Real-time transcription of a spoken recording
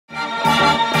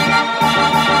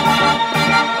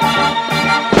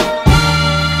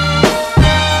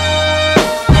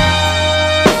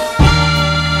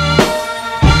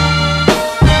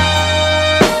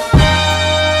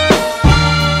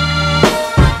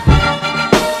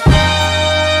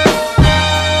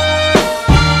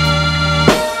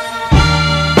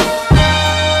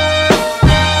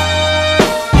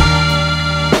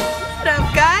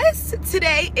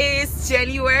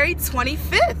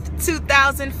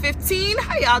2015.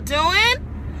 How y'all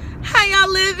doing? How y'all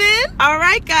living? All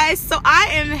right, guys, so I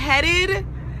am headed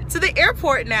to the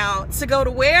airport now to go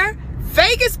to where?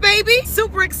 Vegas, baby.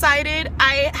 Super excited.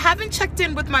 I haven't checked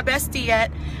in with my bestie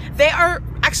yet. They are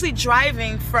actually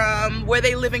driving from where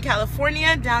they live in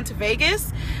California down to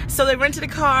Vegas. So they rented a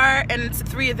car, and it's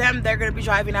 3 of them. They're gonna be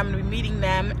driving. I'm gonna be meeting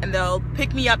them, and they'll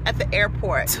pick me up at the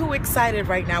airport. Too excited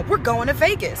right now. We're going to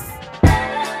Vegas.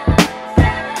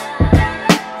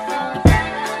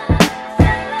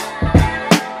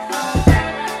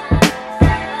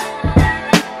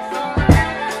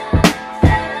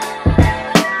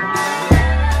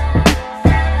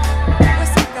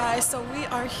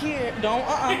 Here, don't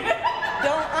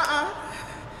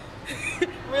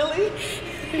really?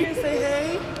 Here, say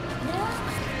hey.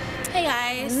 Hey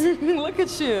guys. Look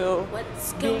at you.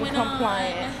 What's being going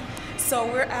compliant. So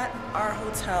we're at our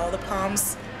hotel, the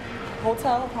Palms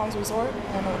Resort.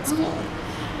 I don't know what it's called.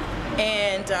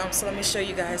 And so let me show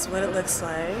you guys what it looks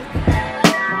like.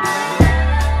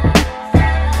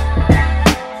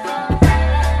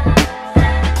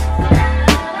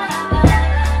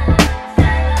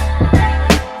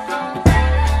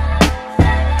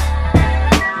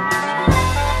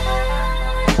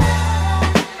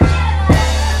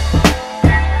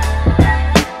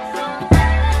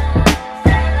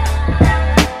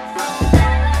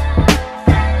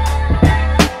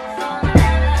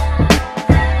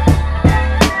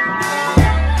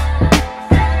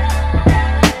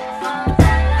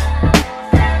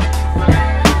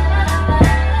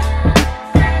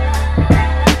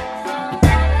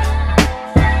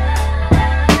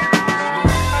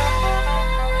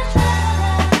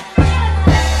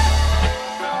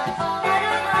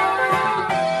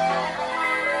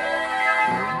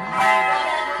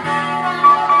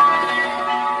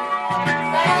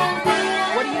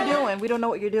 We don't know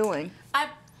what you're doing. I'm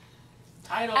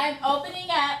opening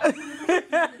up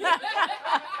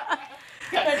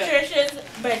Patricia's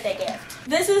birthday gift.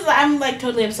 This is, I'm like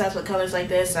totally obsessed with colors like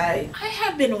this. I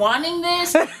have been wanting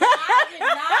this. I did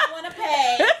not want to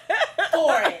pay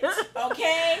for it.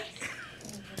 Okay?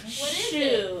 What is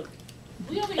it?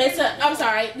 It's a, I'm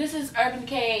sorry, this is Urban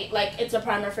Decay, like it's a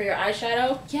primer for your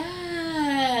eyeshadow.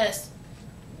 Yes.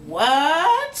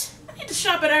 What? I need to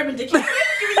shop at Urban Decay.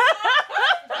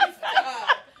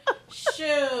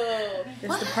 Shoot.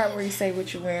 It's the part where you say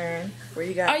what you're wearing. Where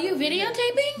you got. Are you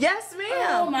videotaping? Yes, ma'am.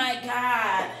 Oh my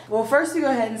god. Well, first you go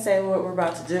ahead and say what we're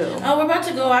about to do. Oh, we're about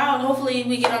to go out. Hopefully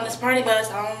we get on this party bus.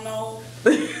 I don't know.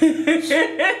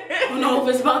 I don't know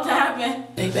if it's about to happen.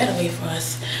 They better wait for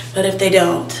us. But if they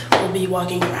don't, we'll be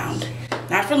walking around.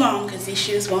 Not for long, because these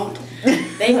shoes won't.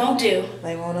 They won't do.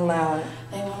 They won't allow it.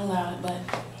 They won't allow it, but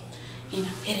you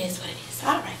know, it is what it is.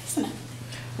 All right, listen up.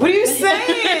 What are you saying?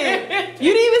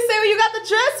 You didn't even say where you got the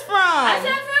dress from. I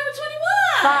said Forever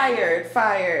 21.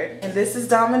 Fired. And this is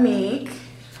Dominique.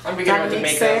 I'm beginning with the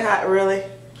makeup. Say hi, really?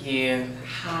 Yeah.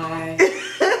 Hi.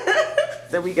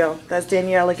 There we go. That's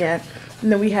Danielle again.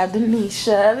 And then we have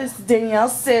Denisha. This is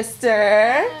Danielle's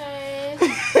sister. Hi.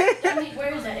 Dominique,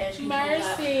 where is that edge?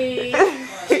 Mercy.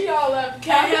 She all up.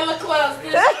 Got hella close.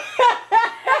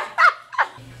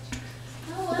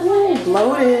 Ooh,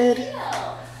 bloated.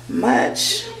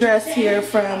 Much dress here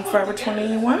from Forever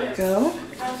 21. Go.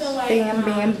 Bam,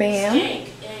 bam, bam.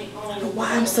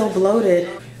 Why I'm so bloated.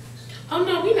 Oh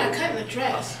no, we not cutting the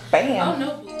dress. Bam. Oh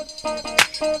no.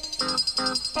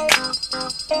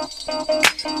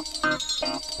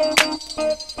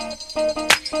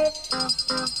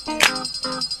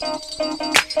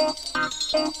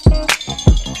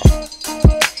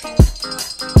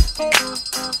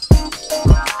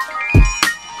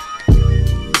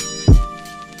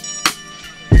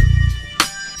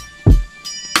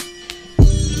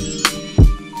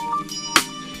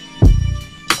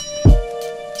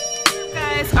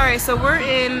 Alright, so we're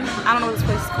in, I don't know what this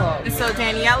place is called. And so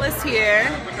Danielle is here.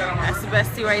 That's the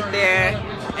bestie right there.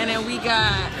 And then we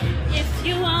got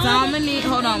Dominique,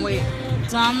 hold on, wait.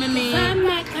 Dominique and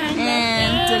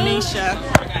Denisha.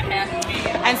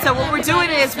 And so what we're doing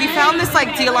is we found this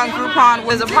like deal on Groupon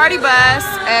with a party bus,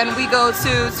 and we go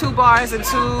to 2 bars and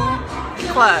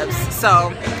 2 clubs.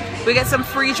 So we get some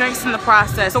free drinks in the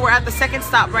process. So we're at the second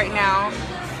stop right now.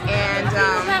 And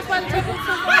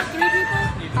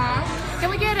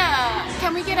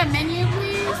Can we get a menu,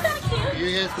 please? You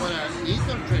guys want to eat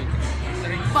or drink?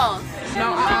 Both.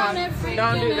 No,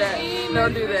 don't do that.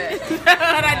 Don't do that.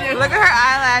 What I do? Look at her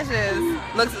eyelashes.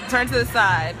 Looks, turn to the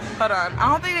side. Hold on. I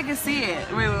don't think they can see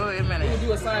it. Wait a minute. We'll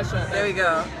do a side shot. There we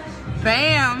go.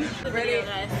 Bam. Ready?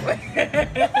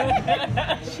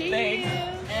 Thanks.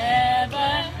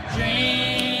 Ever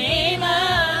dream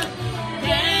of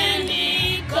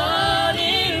candy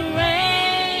coated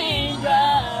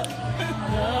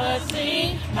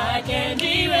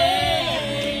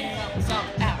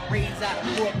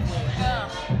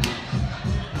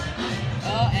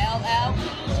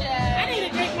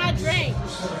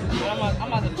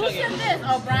Who said this?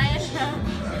 Oh,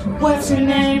 Brian? What's your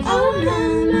name? Oh,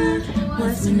 Nana.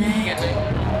 What's your name?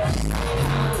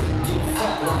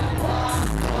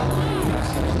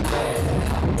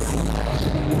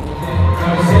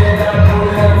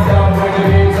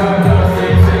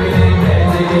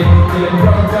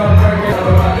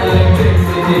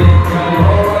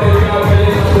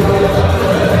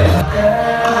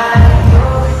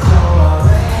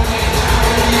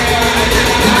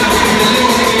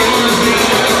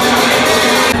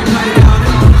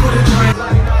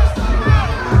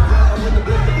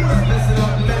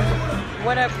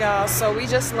 What up, y'all? So we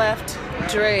just left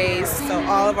Dre's, so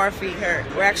all of our feet hurt.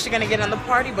 We're actually gonna get on the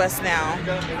party bus now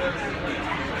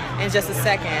in just a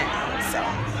second. So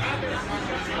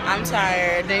I'm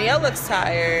tired. Danielle looks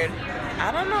tired.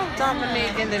 I don't know if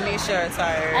Dominique and Denisha are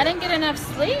tired. I didn't get enough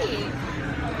sleep.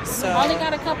 So Only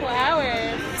got a couple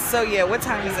hours. So yeah, what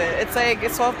time is it? It's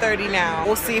 12:30 now.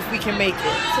 We'll see if we can make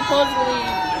it. Supposedly.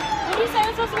 What did you say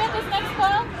we're supposed to be at this next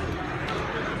club?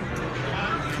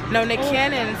 No, Nick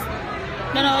Cannon's.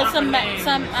 No, it's some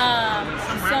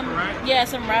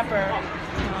rapper.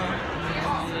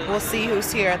 We'll see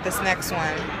who's here at this next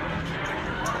one.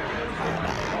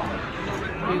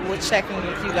 We will check in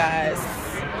with you guys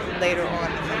later on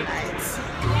in the night.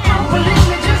 Don't believe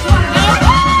me, just watch.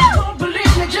 Don't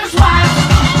believe me, just watch.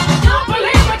 Don't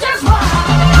believe me, just watch.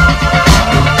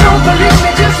 Don't believe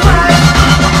me, just watch.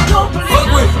 Don't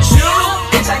believe me.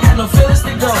 Bitch, I got no feelings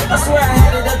to go. I swear I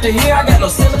had it up to here. I got no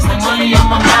feelings to money on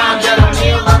my mind. Got a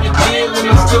meal on the deal and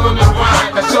I'm still in the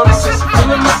grind. I show this shit,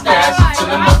 feeling my stash,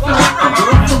 feeling my food. I'm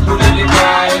good to put it in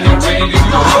and I'm ready to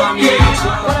go.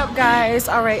 What up, guys?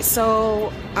 All right,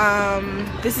 so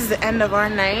this is the end of our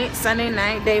night, Sunday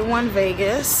night, day one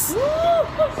Vegas.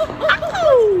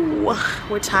 Ow!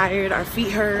 We're tired, our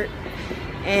feet hurt,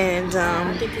 and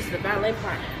I think this is the ballet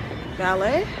part.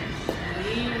 ballet.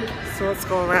 So let's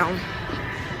go around.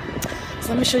 So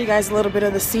let me show you guys a little bit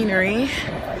of the scenery.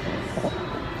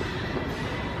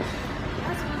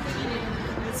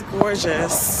 It's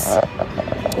gorgeous.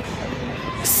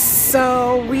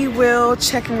 So we will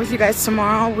check in with you guys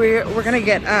tomorrow. We're gonna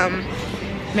get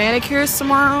manicures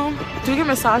tomorrow. Do we get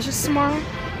massages tomorrow?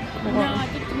 No, I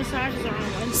think the massages are on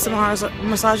Wednesday. Tomorrow's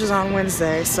massages on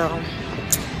Wednesday. So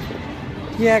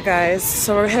yeah, guys.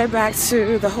 So we're headed back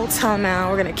to the hotel now.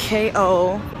 We're gonna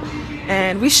KO,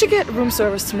 and we should get room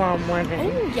service tomorrow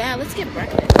morning. Oh yeah, let's get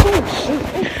breakfast.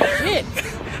 Oh Shit.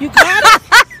 You got it?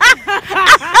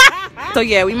 So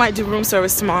yeah, we might do room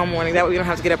service tomorrow morning. That way we don't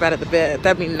have to get up out of the bed.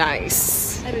 That'd be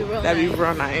nice. That'd be real That'd nice. be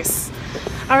real nice.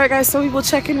 All right, guys. So we will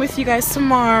check in with you guys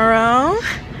tomorrow.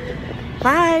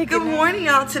 Bye. Good morning,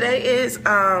 y'all. Today is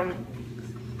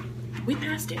We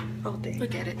passed it. oh dang.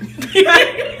 Look at it.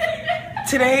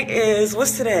 Today is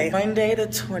what's today? Monday the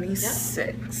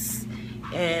 26th.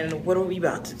 And what are we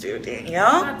about to do, Danielle?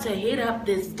 I'm about to hit up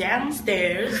this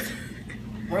downstairs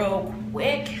real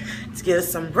quick. To get us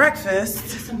some breakfast.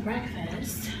 Some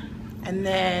breakfast. And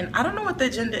then I don't know what the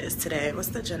agenda is today. What's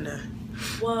the agenda?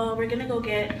 Well, we're gonna go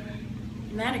get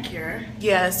manicure.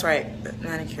 Yeah, that's right.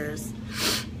 Manicures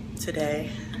today.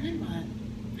 And then what?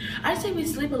 I say we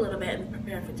sleep a little bit and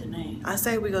prepare for tonight. I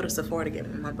say we go to Sephora to get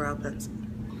my brow pencil.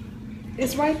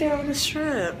 It's right there on the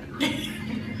strip.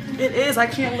 It is. I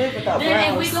can't live without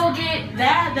Then brows. if we go get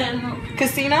that, then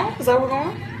Casino? Is that where we're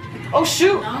going? Oh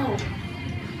shoot! no.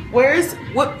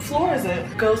 What floor is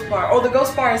it? Ghost Bar. Oh, the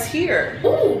Ghost Bar is here.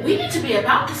 Ooh, we need to be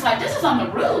about this. Like this is on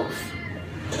the roof.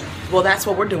 Well, that's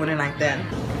what we're doing tonight then.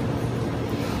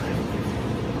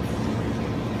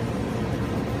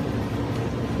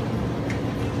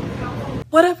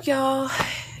 What up, y'all?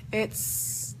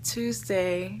 It's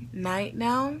Tuesday night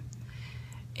now,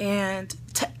 and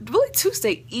really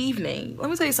Tuesday evening. Let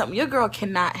me tell you something. Your girl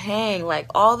cannot hang. Like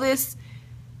all this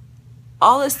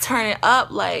turning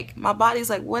up. Like my body's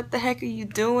like, what the heck are you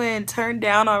doing? Turn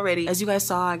down already. As you guys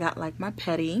saw, I got like my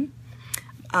pedi.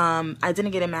 I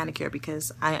didn't get a manicure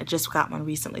because I just got one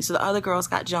recently. So the other girls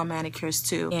got gel manicures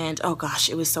too, and oh gosh,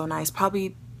 it was so nice.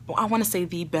 Probably, I want to say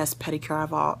the best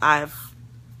pedicure I've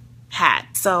had.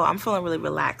 So I'm feeling really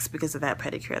relaxed because of that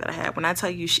pedicure that I had. When I tell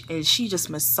you, she just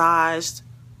massaged.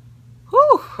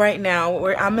 Whew. Right now,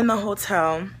 I'm in the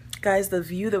hotel. Guys, the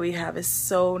view that we have is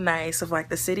so nice of like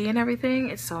the city and everything.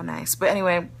 It's so nice. But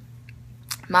anyway,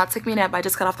 Mal took me a nap. I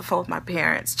just got off the phone with my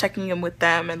parents, checking in with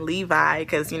them and Levi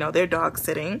because, you know, they're dog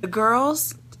sitting. The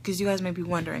girls, because you guys may be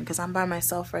wondering, because I'm by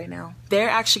myself right now, they're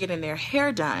actually getting their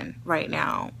hair done right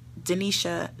now.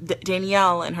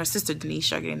 Danielle and her sister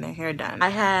Denisha are getting their hair done. I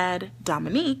had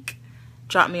Dominique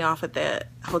drop me off at the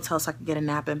hotel so I could get a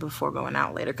nap in before going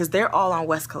out later because they're all on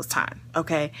West Coast time,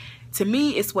 okay? To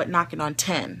me, it's knocking on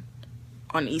 10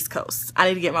 on the East Coast. I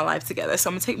need to get my life together. So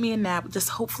I'm gonna take me a nap. Just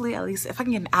hopefully, at least if I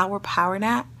can get an hour power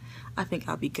nap, I think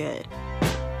I'll be good.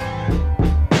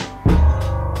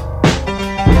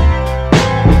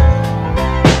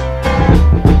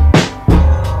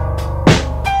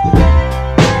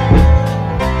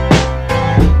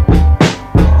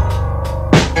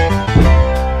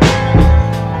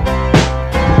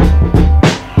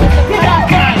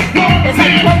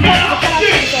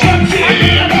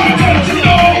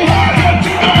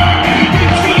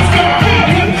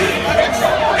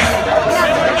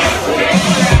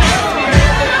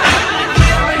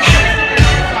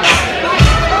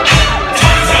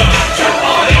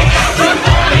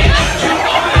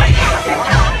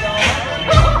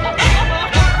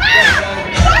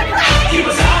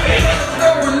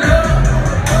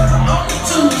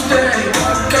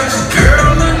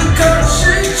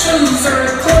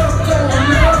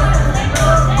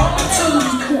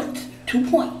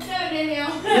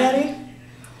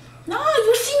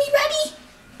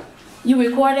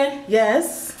 Recording?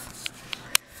 Yes.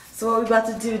 So what we about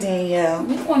to do, Danielle?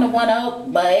 We're going to One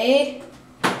Oak, babe.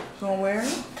 Going where?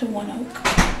 To One Oak.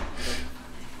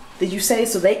 Did you say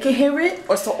so they can hear it,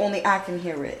 or so only I can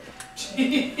hear it?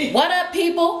 What up,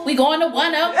 people? We going to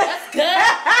One Oak. That's good.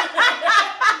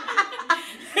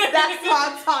 That's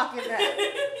what I'm talking about.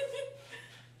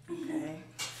 Okay.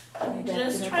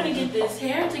 Just trying to get this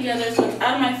hair together so it's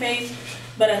out of my face,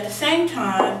 but at the same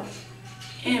time,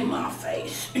 in my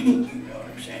face. You know what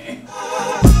I'm saying?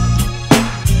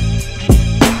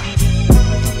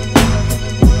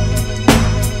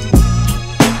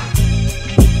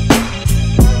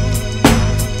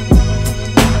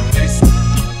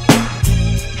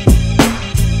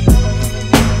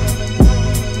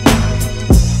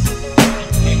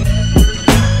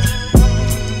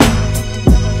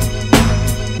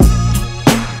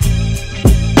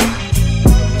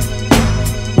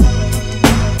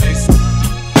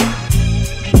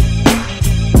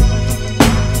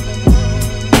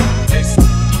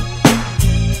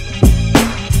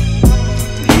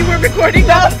 Recording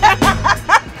those.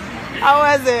 How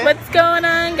was it? What's going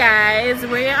on, guys?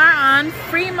 We are on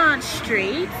Fremont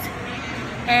Street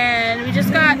and we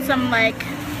just got some like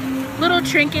little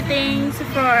trinket things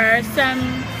for some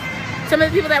of the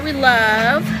people that we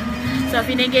love. So if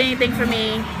you didn't get anything from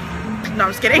me, no,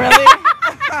 I'm just kidding. Really?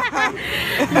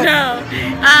 No.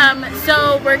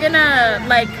 So we're gonna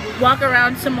like walk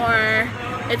around some more.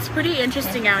 It's pretty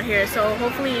interesting out here, so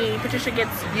hopefully Patricia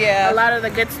gets a lot of the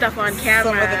good stuff on camera.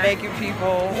 Some of the naked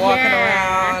people walking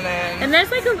around, and there's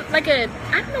like a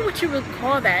I don't know what you would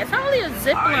call that. It's not really a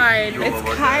zip line. It's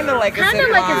kind of like a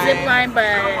zip line,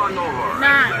 but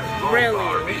not really.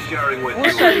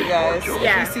 We'll show you guys if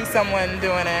you see someone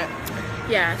doing it.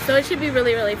 Yeah, so it should be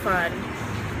really, really fun.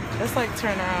 Let's like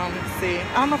turn around and see.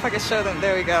 I don't know if I can show them.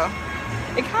 There we go.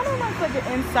 It kind of looks like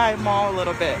an inside mall a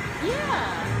little bit.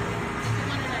 Yeah.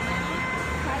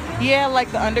 Yeah,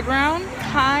 like the underground.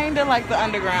 Kind of like the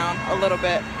underground a little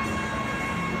bit.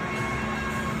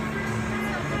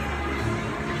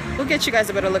 We'll get you guys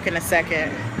a better look in a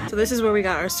second. So this is where we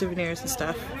got our souvenirs and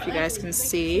stuff, if you guys can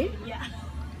see.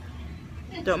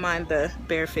 Don't mind the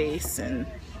bare face and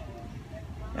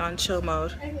on chill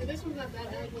mode.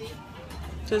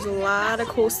 There's a lot of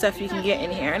cool stuff you can get in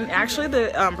here, and actually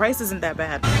the price isn't that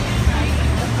bad.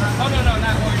 Oh no,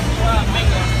 not orange.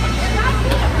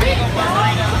 Mango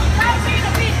margarita.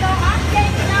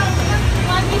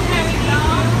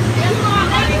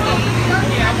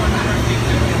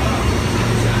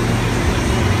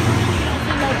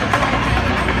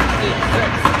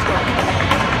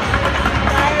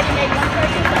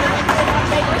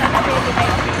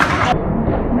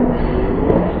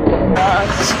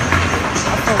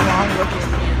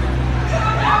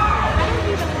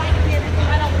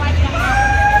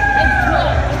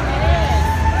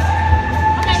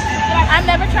 I've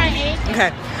never tried it. Okay,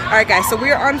 all right guys, so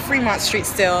we're on Fremont Street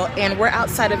still, and we're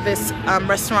outside of this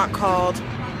restaurant called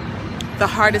the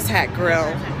Hardest Hat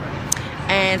Grill.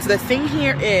 And so the thing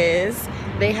here is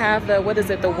they have the, what is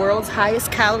it, the world's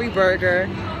highest calorie burger,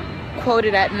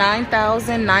 quoted at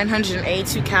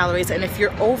 9,982 calories. And if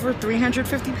you're over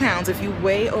 350 pounds, if you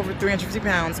weigh over 350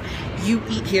 pounds, you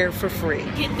eat here for free.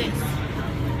 Get this.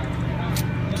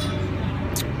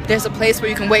 There's a place where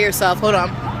you can weigh yourself. Hold on.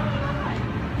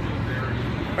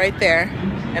 Right there.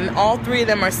 And all three of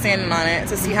them are standing on it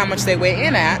to see how much they weigh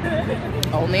in at.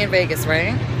 Only in Vegas,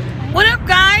 right? What up,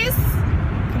 guys?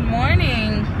 Good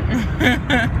morning.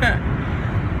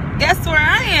 Guess where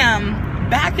I am?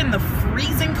 Back in the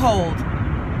freezing cold.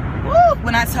 Woo!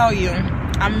 When I tell you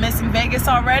I'm missing Vegas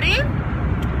already,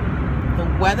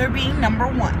 the weather being number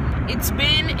one. it's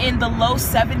been in the low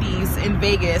 70s in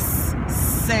Vegas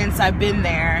since I've been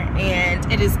there, and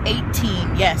it is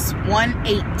 18, yes,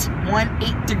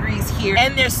 18 degrees here,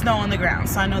 and there's snow on the ground.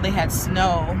 So I know they had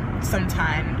snow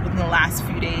sometime within the last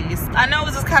few days. I know it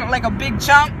was just kind of like a big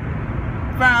jump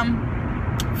from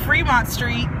Fremont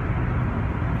Street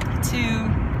to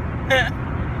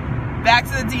back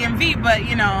to the DMV, but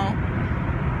you know,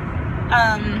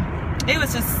 it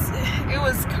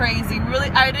was crazy. Really,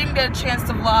 I didn't get a chance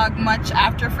to vlog much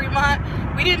after Fremont.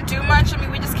 We didn't do much. I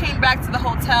mean, we just came back to the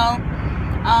hotel,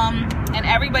 and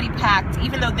everybody packed,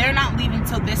 even though they're not leaving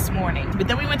till this morning. But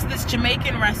then we went to this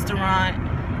Jamaican restaurant,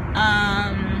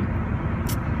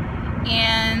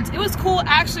 and it was cool.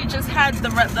 Actually, just had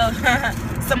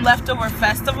some leftover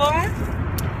festival.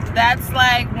 That's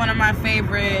like one of my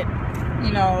favorite,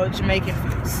 you know, Jamaican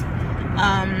foods.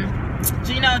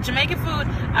 You know, Jamaican food,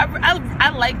 I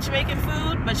like Jamaican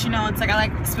food, but you know, it's like I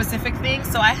like specific things.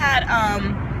 So I had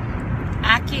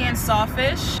ackee and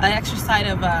sawfish. I actually side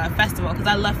of festival because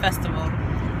I love festival,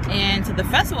 and so the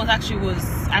festival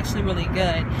was actually really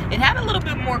good. It had a little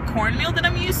bit more cornmeal than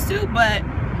I'm used to, but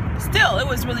still, it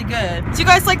was really good. Do you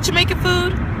guys like Jamaican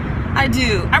food? I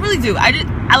do. I really do.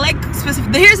 I like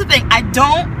specific. Here's the thing. I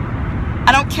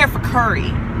don't care for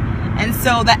curry, and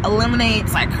so that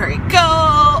eliminates like curry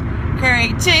goat,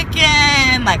 curry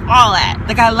chicken, like all that.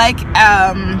 Like I like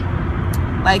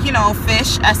you know,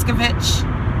 fish, escovitch.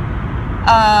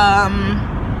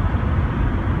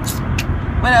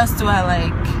 What else do I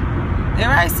like? The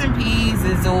rice and peas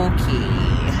is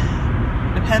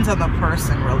okay. Depends on the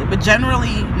person really, but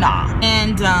generally nah.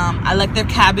 And I like their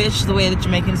cabbage, the way the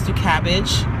Jamaicans do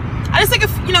cabbage. I just think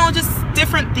of, you know, just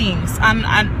different things.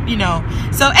 I'm you know.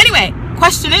 So anyway,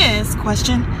 question,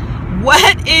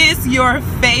 what is your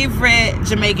favorite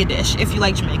Jamaican dish if you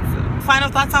like Jamaican food? Final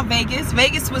thoughts on Vegas.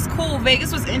 Vegas was cool.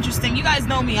 Vegas was interesting. You guys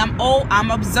know me. I'm old.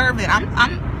 I'm observant.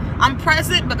 I'm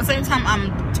present, but at the same time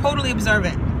I'm totally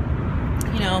observant.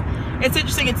 You know, it's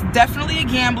interesting. It's definitely a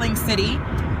gambling city.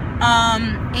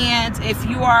 And if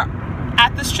you are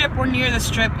at the Strip or near the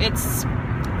Strip, it's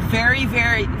very,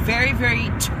 very, very, very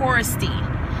touristy.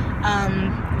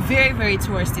 Very, very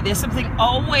touristy. There's something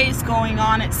always going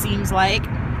on, it seems like.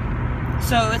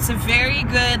 So it's a very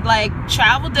good like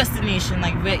travel destination,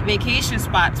 like vacation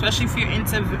spot, especially if you're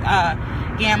into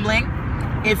gambling.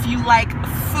 If you like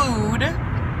food,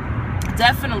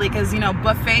 definitely, because you know,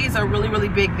 buffets are really, really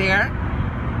big there.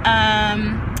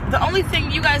 The only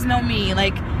thing, you guys know me,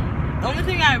 like the only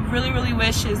thing I really, really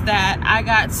wish is that I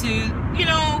got to, you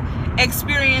know,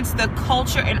 experience the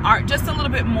culture and art just a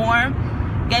little bit more.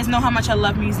 You guys know how much I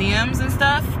love museums and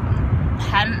stuff.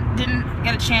 Didn't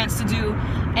get a chance to do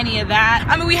any of that.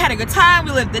 I mean, we had a good time.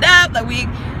 We lived it up. Like we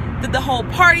did the whole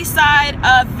party side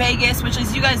of Vegas, which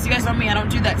is, you guys know me. I don't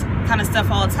do that kind of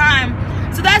stuff all the time.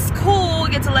 So that's cool.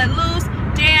 Get to let loose,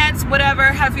 dance, whatever,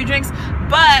 have a few drinks.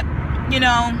 But you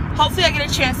know, hopefully I get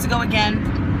a chance to go again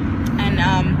and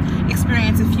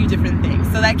experience a few different things.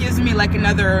 So that gives me like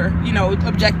another, you know,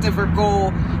 objective or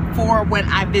goal for when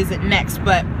I visit next.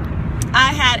 But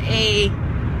I had a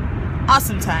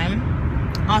awesome time.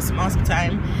 Awesome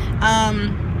time.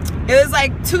 It was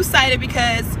like two-sided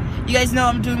because you guys know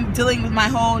I'm dealing with my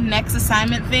whole next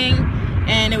assignment thing,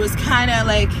 and it was kind of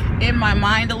like in my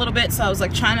mind a little bit, so I was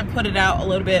like trying to put it out a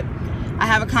little bit. I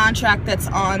have a contract that's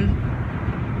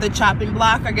on the chopping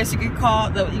block, I guess you could call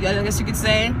it, I guess you could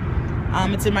say.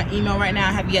 It's in my email right now.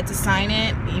 I have yet to sign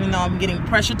it, even though I'm getting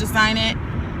pressured to sign it.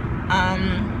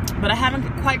 But I haven't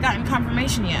quite gotten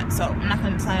confirmation yet, so I'm not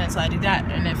going to sign it until I do that.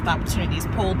 And if the opportunity is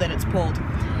pulled, then it's pulled.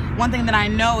 One thing that I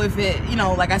know, if it, you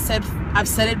know, like I said, I've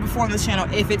said it before on this channel,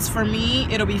 if it's for me,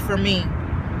 it'll be for me.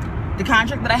 The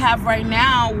contract that I have right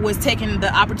now was taken,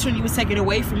 the opportunity was taken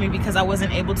away from me because I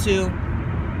wasn't able to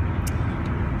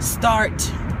start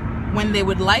when they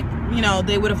would like, you know,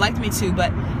 they would have liked me to,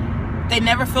 but they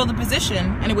never filled the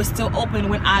position, and it was still open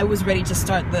when I was ready to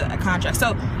start the contract.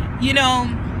 So, you know,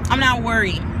 I'm not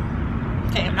worried.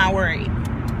 Okay, I'm not worried.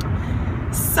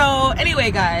 So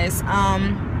anyway, guys,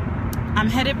 I'm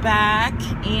headed back,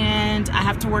 and I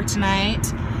have to work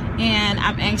tonight, and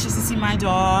I'm anxious to see my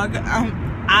dog.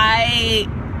 I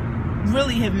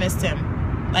really have missed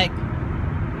him, like,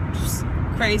 just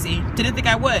crazy. Didn't think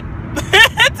I would.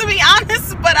 To be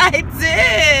honest, but I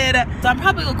did. So I'm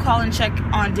probably gonna call and check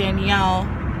on Danielle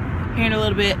here in a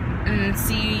little bit and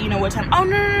see, you know, what time. Oh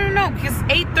no, because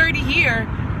 8:30 here.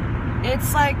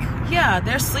 It's like, yeah,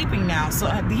 they're sleeping now. So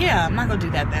yeah, I'm not gonna do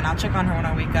that then. I'll check on her when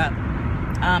I wake up.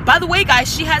 By the way,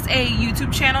 guys, she has a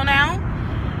YouTube channel now,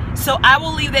 so I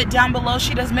will leave that down below.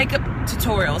 She does makeup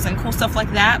tutorials and cool stuff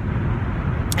like that.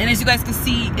 And as you guys can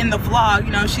see in the vlog,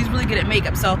 you know, she's really good at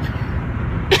makeup. So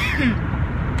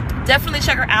definitely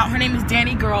check her out. Her name is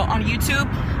Danny Girl on YouTube.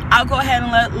 I'll go ahead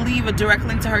and leave a direct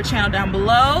link to her channel down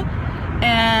below.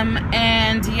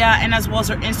 And yeah, and as well as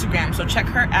her Instagram. So check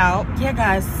her out. Yeah,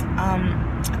 guys, I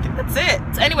think that's it.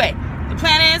 So anyway, the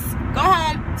plan is go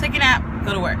home, take a nap,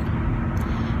 go to work.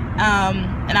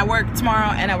 And I work tomorrow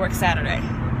and I work Saturday.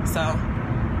 So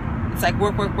it's like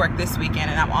work this weekend,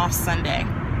 and I'm off Sunday.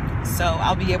 So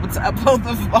I'll be able to upload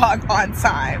the vlog on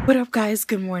time. What up, guys?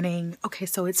 Good morning. Okay,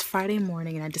 so it's Friday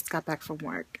morning and I just got back from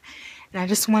work. And I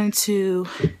just wanted to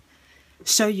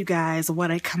show you guys what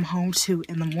I come home to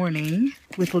in the morning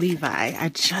with Levi. I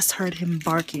just heard him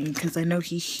barking because I know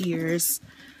he hears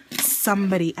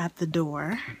somebody at the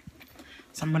door.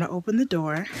 So I'm gonna open the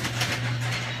door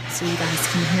so you guys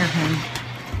can hear him.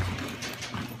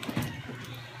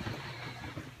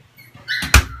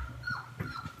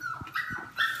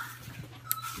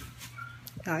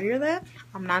 Y'all hear that?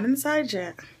 I'm not inside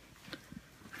yet.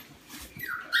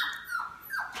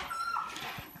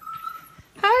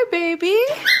 Hi, baby.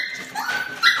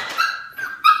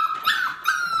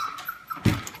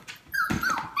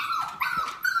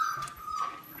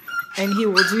 And he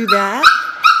will do that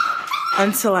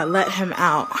until I let him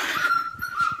out.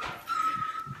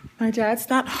 My dad's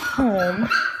not home,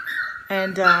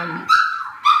 and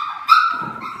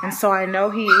so I know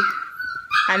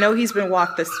he's been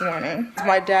walked this morning.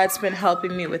 My dad's been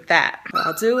helping me with that. What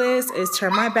I'll do is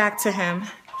turn my back to him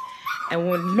and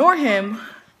we'll ignore him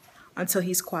until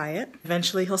he's quiet.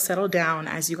 Eventually he'll settle down,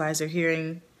 as you guys are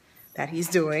hearing that he's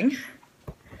doing.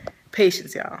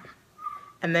 Patience, y'all.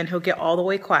 And then he'll get all the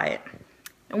way quiet.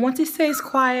 And once he stays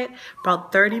quiet,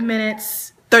 about 30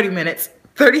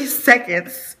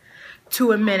 seconds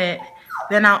to a minute,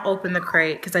 then I'll open the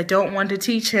crate, because I don't want to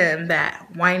teach him that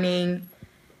whining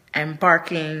and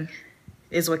barking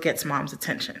is what gets mom's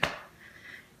attention.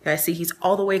 You guys see, he's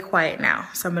all the way quiet now.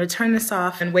 So I'm gonna turn this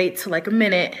off and wait till like a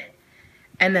minute,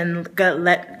 and then go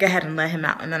ahead and let him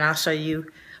out. And then I'll show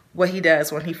you what he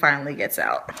does when he finally gets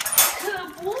out.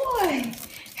 Good boy.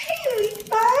 Hey,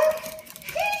 Levi.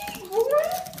 Hey, boy.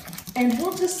 And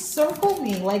he'll just circle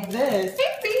me like this.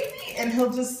 Hey, baby. And he'll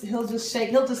just shake.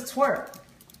 He'll just twerk.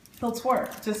 He'll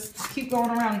twerk. Just keep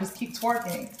going around. Just keep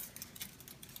twerking.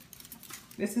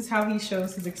 This is how he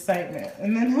shows his excitement.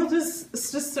 And then he'll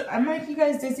I'm making you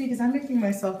guys dizzy because I'm making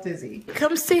myself dizzy.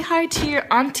 Come say hi to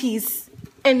your aunties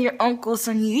and your uncles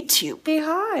on YouTube. Say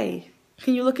hi.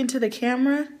 Can you look into the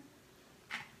camera?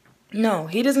 No,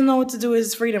 he doesn't know what to do with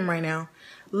his freedom right now.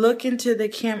 Look into the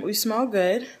camera. We smell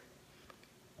good.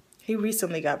 He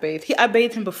recently got bathed. I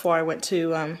bathed him before I went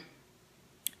to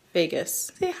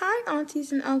Vegas. Say hi,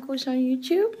 aunties and uncles on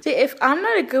YouTube. Say, if I'm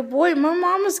not a good boy, my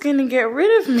mama's gonna get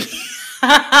rid of me.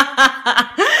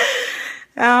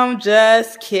 I'm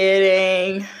just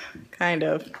kidding. Kind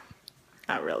of.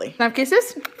 Not really. Snap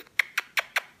kisses?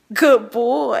 Good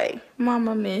boy.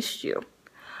 Mama missed you.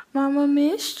 Mama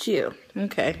missed you.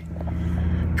 Okay.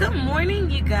 Good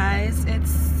morning, you guys. It's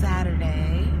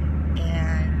Saturday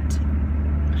and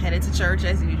I'm headed to church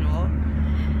as usual.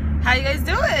 How you guys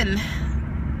doing?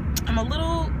 I'm a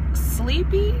little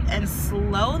sleepy and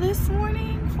slow this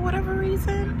morning for whatever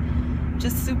reason.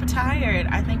 Just super tired.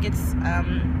 I think it's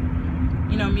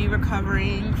you know, me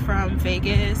recovering from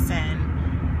Vegas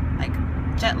and like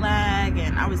jet lag,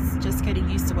 and I was just getting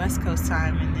used to West Coast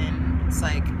time, and then it's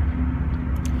like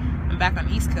I'm back on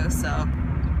East Coast. So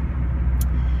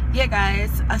yeah,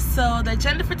 guys, so the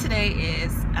agenda for today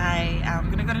is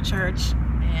I'm gonna go to church,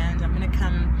 and I'm gonna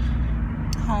come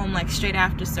home like straight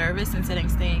after service instead of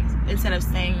staying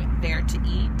there to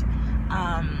eat.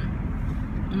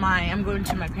 I'm going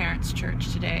to my parents'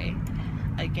 church today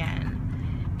again,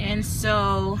 and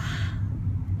so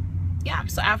yeah,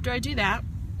 so after I do that,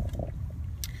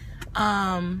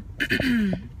 come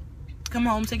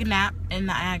home, take a nap,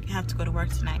 and I have to go to work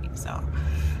tonight, so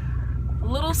a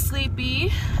little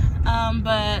sleepy,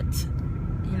 but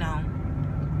you know,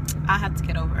 I have to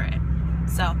get over it.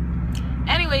 So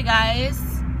anyway, guys,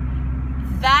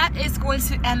 that is going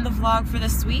to end the vlog for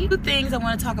this week. Two things I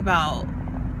want to talk about.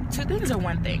 Two things or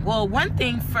one thing? Well, one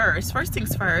thing first. First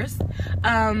things first.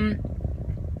 I'm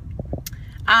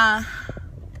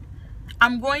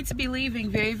going to be leaving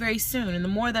very, very soon, and the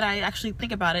more that I actually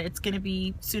think about it, it's going to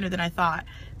be sooner than I thought.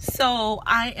 So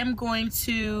I am going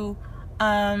to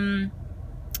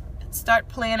start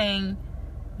planning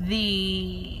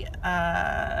the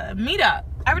meetup.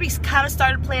 I already kind of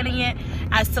started planning it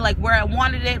as to like where I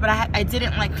wanted it, but I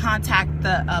didn't like contact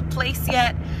the place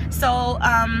yet. So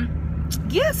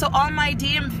yeah, so all my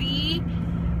DMV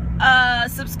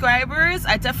subscribers.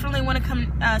 I definitely want to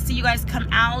come see you guys come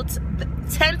out.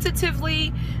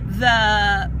 Tentatively,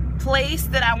 the place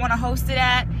that I want to host it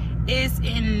at is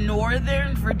in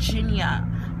Northern Virginia.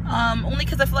 Only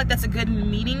because I feel like that's a good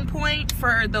meeting point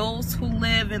for those who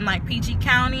live in like PG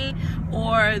County,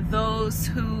 or those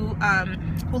who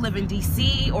live in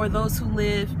DC, or those who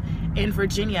live in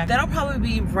Virginia. That'll probably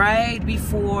be right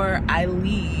before I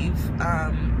leave.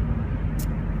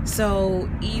 So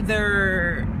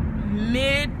either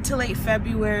mid to late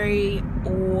February,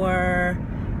 or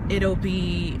it'll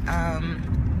be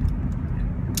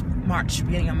March,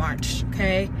 beginning of March.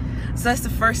 Okay, so that's the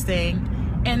first thing.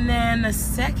 And then the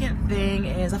second thing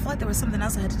is, I feel like there was something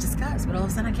else I had to discuss, but all of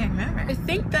a sudden I can't remember. I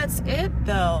think that's it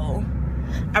though.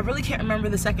 I really can't remember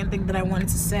the second thing that I wanted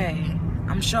to say.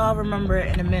 I'm sure I'll remember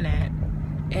it in a minute,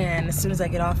 and as soon as I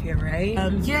get off here, right?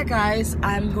 Yeah guys,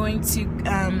 I'm going to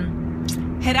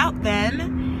head out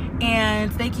then,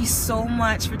 and thank you so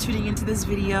much for tuning into this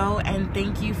video, and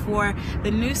thank you for the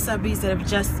new subbies that have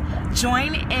just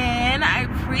joined in. I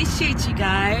appreciate you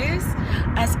guys.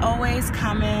 As always,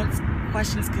 comments,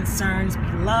 questions, concerns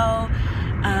below.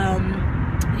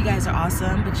 You guys are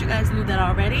awesome, but you guys knew that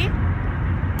already.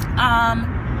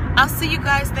 I'll see you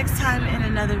guys next time in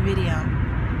another video,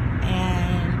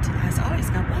 and as always,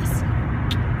 God bless.